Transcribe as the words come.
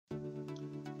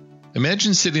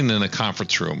Imagine sitting in a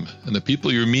conference room and the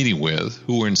people you're meeting with,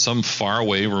 who are in some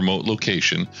faraway remote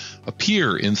location,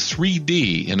 appear in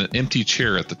 3D in an empty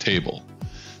chair at the table.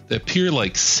 They appear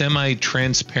like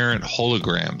semi-transparent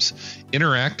holograms,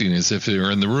 interacting as if they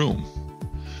were in the room.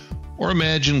 Or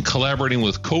imagine collaborating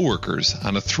with coworkers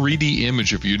on a 3D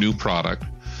image of your new product,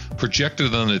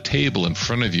 projected on a table in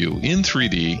front of you in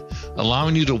 3D,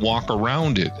 allowing you to walk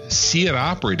around it, see it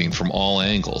operating from all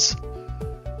angles.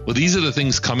 Well, these are the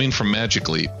things coming from Magic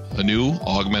Leap, a new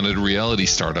augmented reality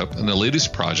startup and the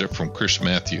latest project from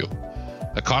Matthieu.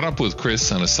 I caught up with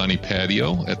Chris on a sunny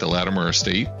patio at the Latimer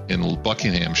Estate in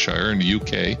Buckinghamshire in the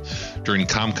UK during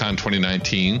ComCon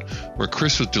 2019, where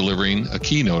Chris was delivering a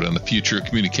keynote on the future of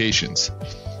communications.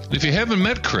 And if you haven't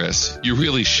met Chris, you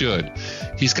really should.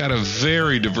 He's got a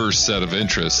very diverse set of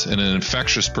interests and an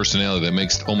infectious personality that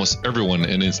makes almost everyone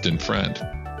an instant friend.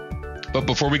 But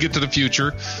before we get to the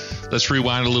future, let's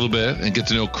rewind a little bit and get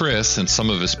to know Chris and some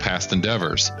of his past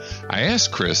endeavors. I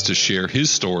asked Chris to share his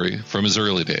story from his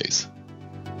early days.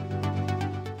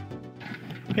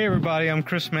 Hey everybody, I'm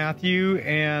Matthieu,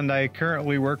 and I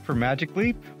currently work for Magic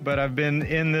Leap, but I've been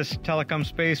in this telecom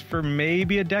space for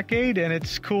maybe a decade, and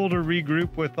it's cool to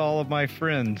regroup with all of my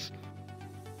friends.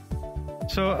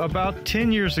 So about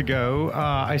 10 years ago,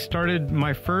 I started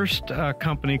my first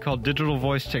company called Digital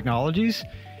Voice Technologies.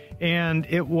 And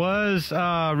it was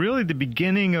really the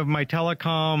beginning of my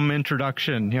telecom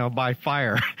introduction, by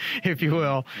fire, if you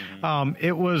will.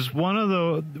 It was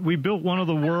we built one of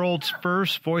the world's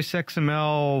first voice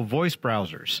XML voice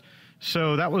browsers.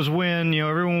 So that was when,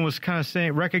 everyone was kind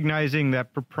of recognizing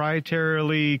that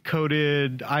proprietarily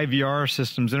coded IVR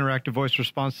systems, interactive voice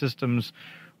response systems,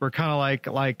 were kind of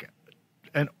like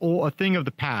a thing of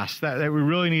the past, that we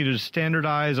really needed to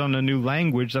standardize on a new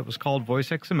language that was called voice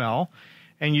XML.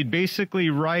 And you'd basically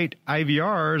write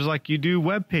IVRs like you do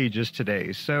web pages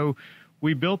today. So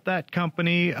we built that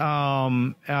company, it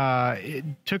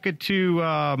took it to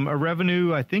a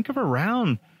revenue, I think, of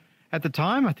around, at the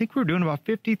time, I think we were doing about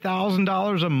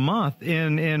 $50,000 a month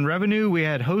in revenue. We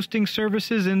had hosting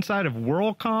services inside of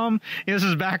WorldCom. This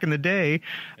is back in the day.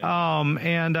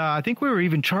 And I think we were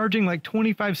even charging like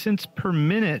 25 cents per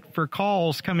minute for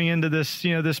calls coming into this,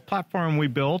 this platform we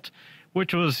built,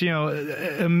 which was,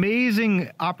 amazing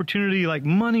opportunity, like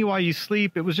money while you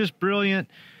sleep. It was just brilliant.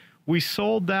 We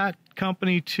sold that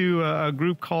company to a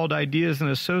group called Ideas and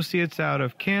Associates out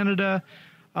of Canada,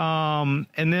 and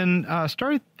then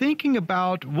started thinking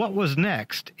about what was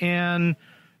next. And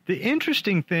the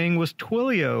interesting thing was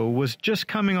Twilio was just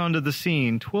coming onto the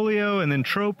scene. Twilio and then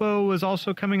Tropo was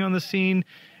also coming on the scene.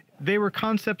 They were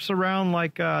concepts around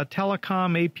like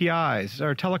telecom APIs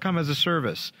or telecom as a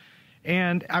service.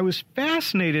 And I was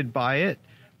fascinated by it,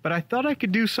 but I thought I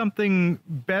could do something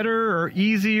better or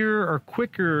easier or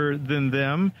quicker than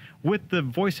them with the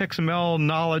voice XML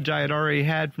knowledge I had already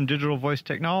had from digital voice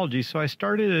technology. So I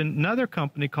started another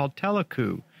company called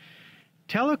Teleku.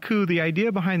 Teleku, the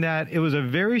idea behind that, it was a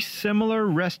very similar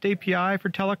REST API for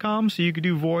telecom. So you could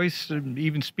do voice,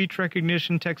 even speech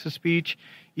recognition, text-to-speech,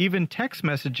 even text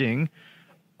messaging,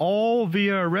 all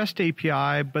via a REST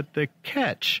API. But the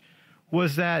catch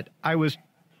was that I was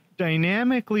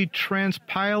dynamically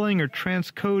transpiling or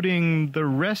transcoding the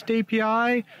REST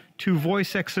API to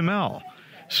voice XML.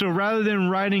 So rather than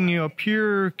writing a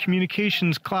pure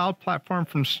communications cloud platform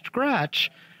from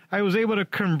scratch, I was able to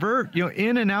convert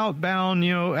in and outbound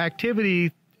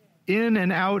activity in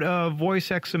and out of voice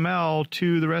XML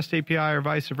to the REST API or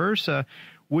vice versa,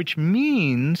 which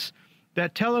means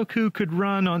that Teleku could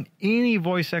run on any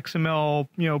voice XML,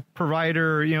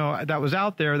 provider, that was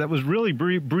out there that was really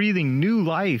breathing new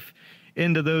life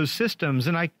into those systems.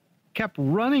 And I kept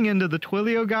running into the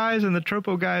Twilio guys and the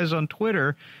Tropo guys on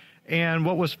Twitter. And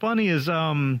what was funny is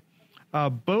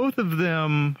both of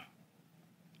them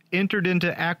entered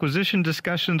into acquisition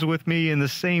discussions with me in the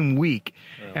same week.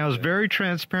 And I was very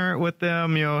transparent with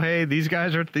them, hey, these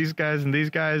guys are these guys and these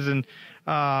guys. And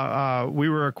we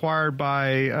were acquired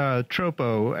by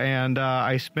Tropo, and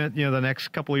I spent the next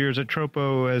couple of years at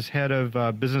Tropo as head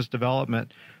of business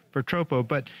development for Tropo.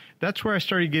 But that's where I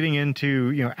started getting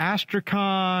into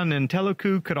Astracon, and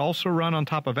Teleku could also run on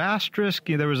top of Asterisk.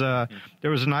 There was an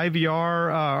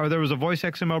IVR or there was a voice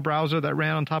XML browser that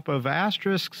ran on top of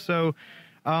Asterisk. So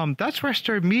that's where I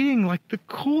started meeting like the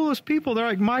coolest people. They're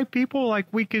like my people. Like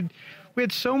we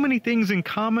had so many things in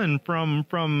common,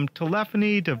 from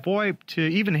telephony to VoIP to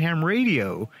even ham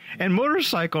radio and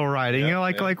motorcycle riding,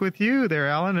 like with you there,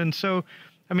 Alan. And so,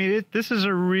 I mean, this is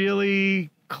a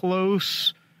really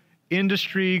close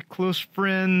industry, close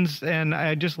friends. And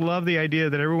I just love the idea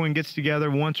that everyone gets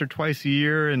together once or twice a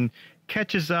year and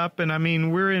catches up. And I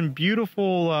mean, we're in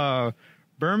beautiful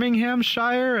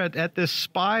Birminghamshire at this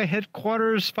spy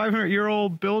headquarters,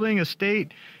 500-year-old building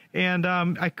estate. And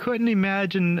I couldn't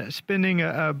imagine spending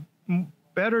a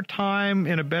better time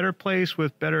in a better place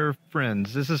with better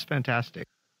friends. This is fantastic.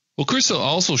 Well, Chris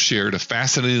also shared a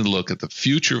fascinating look at the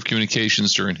future of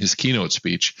communications during his keynote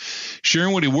speech,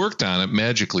 sharing what he worked on at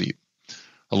Magic Leap,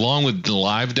 along with the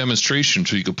live demonstration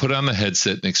so you could put on the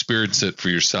headset and experience it for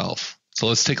yourself. So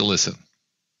let's take a listen.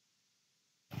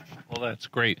 Well, that's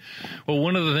great. Well,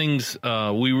 one of the things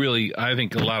I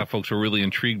think a lot of folks are really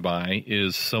intrigued by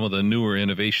is some of the newer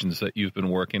innovations that you've been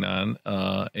working on.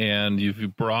 And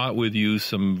you've brought with you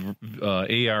some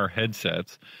AR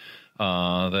headsets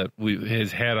that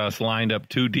has had us lined up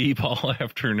too deep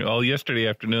all yesterday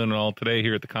afternoon and all today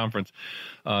here at the conference,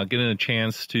 getting a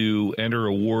chance to enter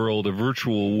a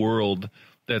virtual world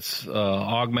that's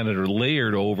augmented or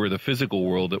layered over the physical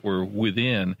world that we're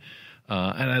within.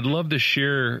 And I'd love to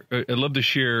share,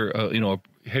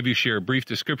 have you share a brief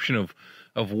description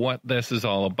of what this is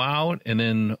all about, and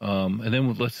then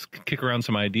let's kick around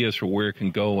some ideas for where it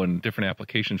can go and different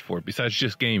applications for it besides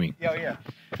just gaming. Yeah.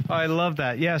 I love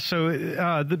that. Yeah. So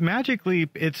the Magic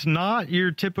Leap, it's not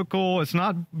it's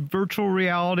not virtual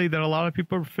reality that a lot of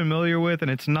people are familiar with,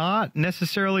 and it's not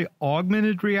necessarily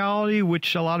augmented reality,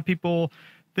 which a lot of people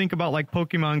think about, like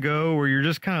Pokemon Go, where you're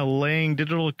just kind of laying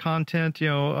digital content,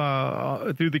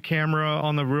 through the camera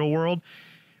on the real world.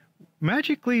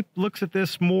 Magic Leap looks at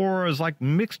this more as like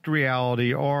mixed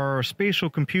reality, or spatial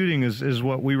computing is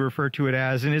what we refer to it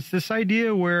as. And it's this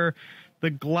idea where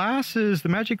the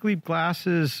Magic Leap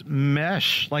glasses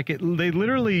mesh, they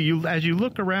literally, as you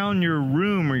look around your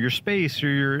room or your space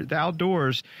or the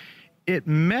outdoors, it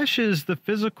meshes the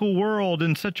physical world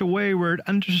in such a way where it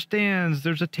understands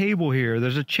there's a table here,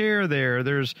 there's a chair there,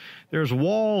 there's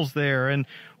walls there. And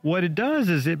what it does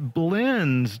is it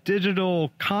blends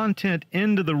digital content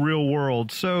into the real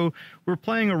world. So we're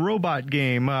playing a robot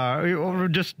game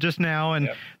just now, and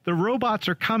the robots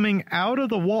are coming out of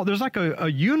the wall. There's like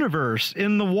a universe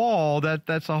in the wall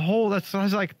that's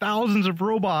like thousands of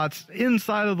robots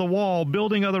inside of the wall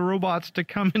building other robots to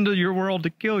come into your world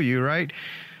to kill you, right?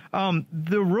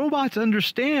 The robots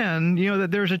understand, that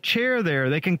there's a chair there.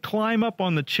 They can climb up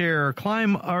on the chair,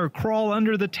 climb or crawl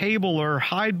under the table, or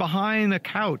hide behind a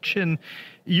couch. And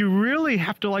you really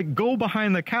have to go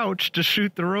behind the couch to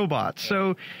shoot the robots.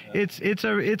 So it's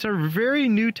a very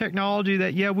new technology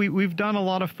that, we've done a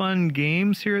lot of fun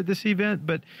games here at this event,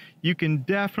 but you can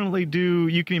definitely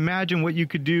you can imagine what you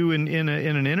could do in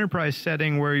an enterprise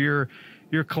setting where you're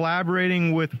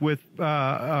collaborating with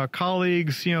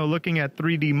colleagues, looking at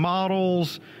 3D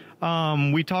models.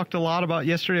 We talked a lot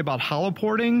yesterday about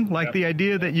holoporting, the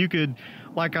idea that you could,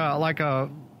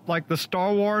 like the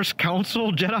Star Wars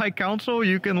Council, Jedi Council,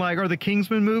 you can or the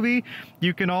Kingsman movie,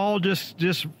 you can all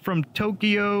just from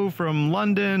Tokyo, from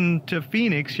London to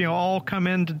Phoenix, all come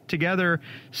in together,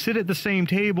 sit at the same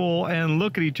table and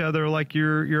look at each other like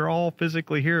you're all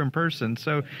physically here in person.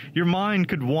 So your mind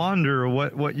could wander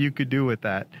what you could do with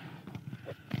that.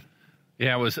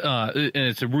 Yeah, it was, and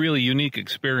it's a really unique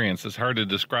experience. It's hard to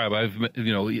describe. I've,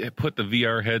 put the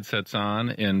VR headsets on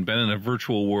and been in a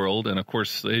virtual world. And of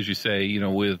course, as you say,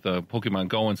 with Pokemon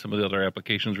Go and some of the other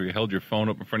applications where you held your phone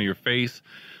up in front of your face,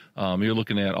 you're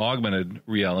looking at augmented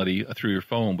reality through your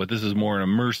phone. But this is more an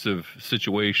immersive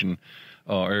situation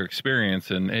or experience.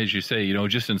 And as you say,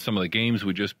 just in some of the games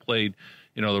we just played,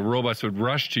 the robots would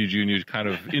rush to you and you'd kind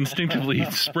of instinctively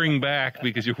spring back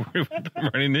because you're worried about them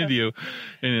running into you.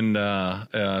 And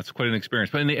it's quite an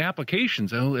experience. But in the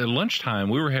applications, at lunchtime,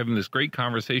 we were having this great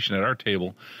conversation at our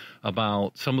table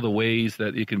about some of the ways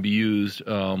that it can be used.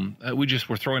 We just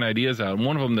were throwing ideas out. And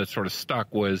one of them that sort of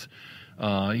stuck was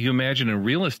you imagine in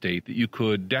real estate that you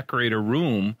could decorate a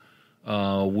room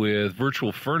with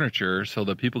virtual furniture so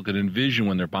that people could envision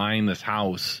when they're buying this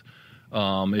house.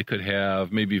 It could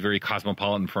have maybe very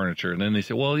cosmopolitan furniture. And then they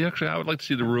say, well, actually, I would like to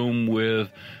see the room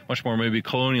with much more maybe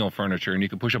colonial furniture. And you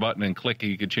could push a button and click, and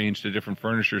you could change to different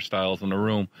furniture styles in the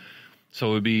room. So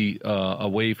it would be a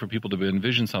way for people to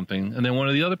envision something. And then one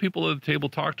of the other people at the table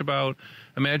talked about,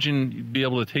 imagine you'd be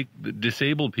able to take the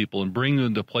disabled people and bring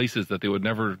them to places that they would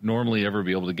never normally ever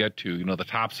be able to get to, the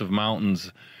tops of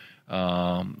mountains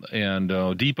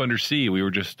and deep undersea. We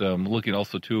were just looking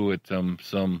also, too, at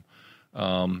some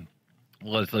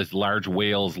large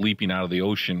whales leaping out of the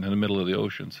ocean, in the middle of the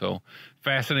ocean. So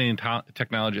fascinating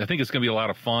technology. I think it's going to be a lot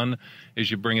of fun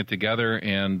as you bring it together,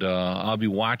 and I'll be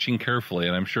watching carefully,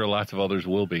 and I'm sure lots of others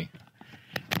will be.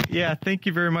 Yeah, thank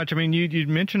you very much. I mean, you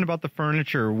mentioned about the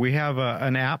furniture. We have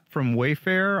an app from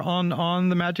Wayfair on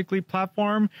the Magic Leap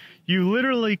platform. You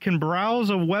literally can browse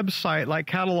a website like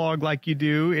catalog like you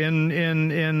do in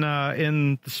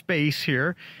the space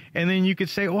here, and then you could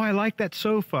say, oh, I like that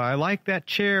sofa, I like that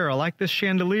chair, I like this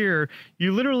chandelier.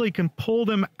 You literally can pull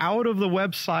them out of the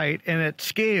website and at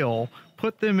scale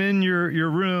put them in your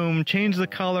room, change the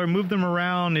color, move them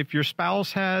around. If your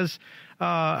spouse has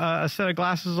a set of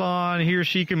glasses on, he or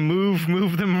she can move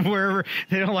them wherever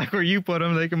they don't like where you put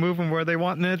them. They can move them where they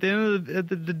want. And at the end of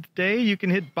the day, you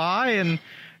can hit buy and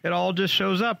it all just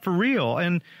shows up for real.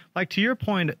 And like to your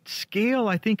point, scale,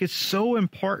 I think is so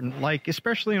important, like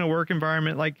especially in a work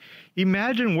environment. Like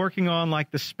imagine working on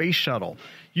like the space shuttle.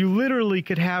 You literally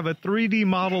could have a 3D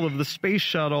model of the space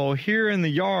shuttle here in the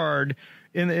yard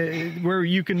where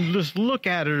you can just look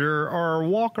at it or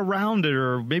walk around it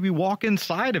or maybe walk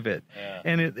inside of it. Yeah.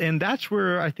 And that's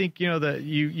where I think, that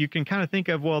you can kind of think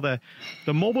of, well, the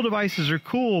mobile devices are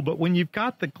cool, but when you've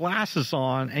got the glasses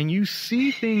on and you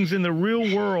see things in the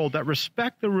real world that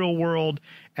respect the real world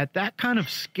at that kind of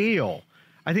scale,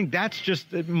 I think that's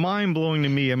just mind blowing to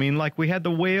me. I mean, like we had the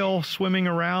whale swimming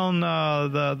around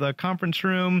the conference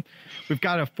room. We've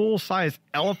got a full size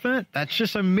elephant. That's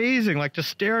just amazing. Like to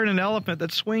stare at an elephant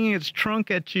that's swinging its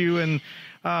trunk at you, and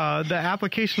the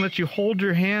application lets you hold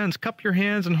your hands, cup your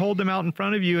hands, and hold them out in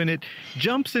front of you, and it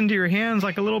jumps into your hands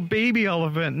like a little baby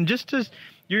elephant. And just as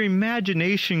your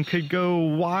imagination could go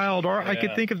wild, or I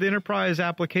could think of the enterprise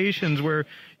applications where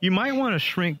you might want to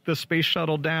shrink the space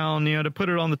shuttle down, to put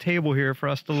it on the table here for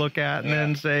us to look at, and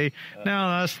then say,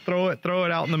 now let's throw it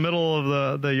out in the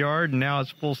middle of the yard, and now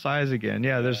it's full size again.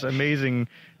 Yeah, there's amazing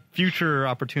future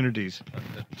opportunities.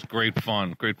 It's great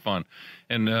fun.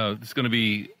 And it's going to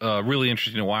be really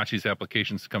interesting to watch these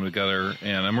applications come together,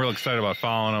 and I'm real excited about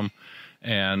following them.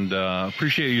 And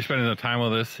appreciate you spending the time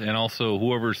with us, and also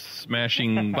whoever's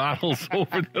smashing bottles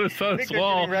over the side of the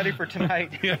wall. Getting ready for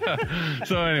tonight. Yeah.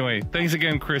 So anyway, thanks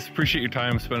again, Chris. Appreciate your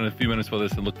time, spending a few minutes with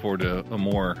us, and look forward to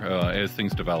more as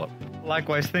things develop.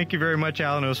 Likewise, thank you very much,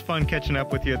 Alan. It was fun catching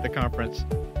up with you at the conference.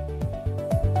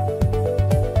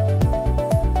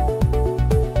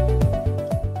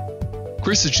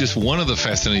 Chris is just one of the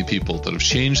fascinating people that have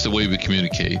changed the way we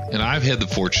communicate, and I've had the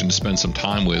fortune to spend some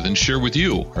time with and share with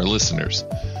you, our listeners.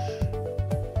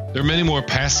 There are many more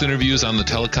past interviews on the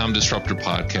Telecom Disruptor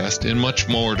podcast and much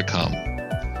more to come.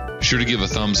 Be sure to give a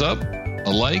thumbs up,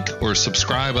 a like, or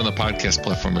subscribe on the podcast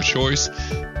platform of choice.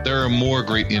 There are more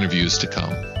great interviews to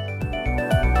come.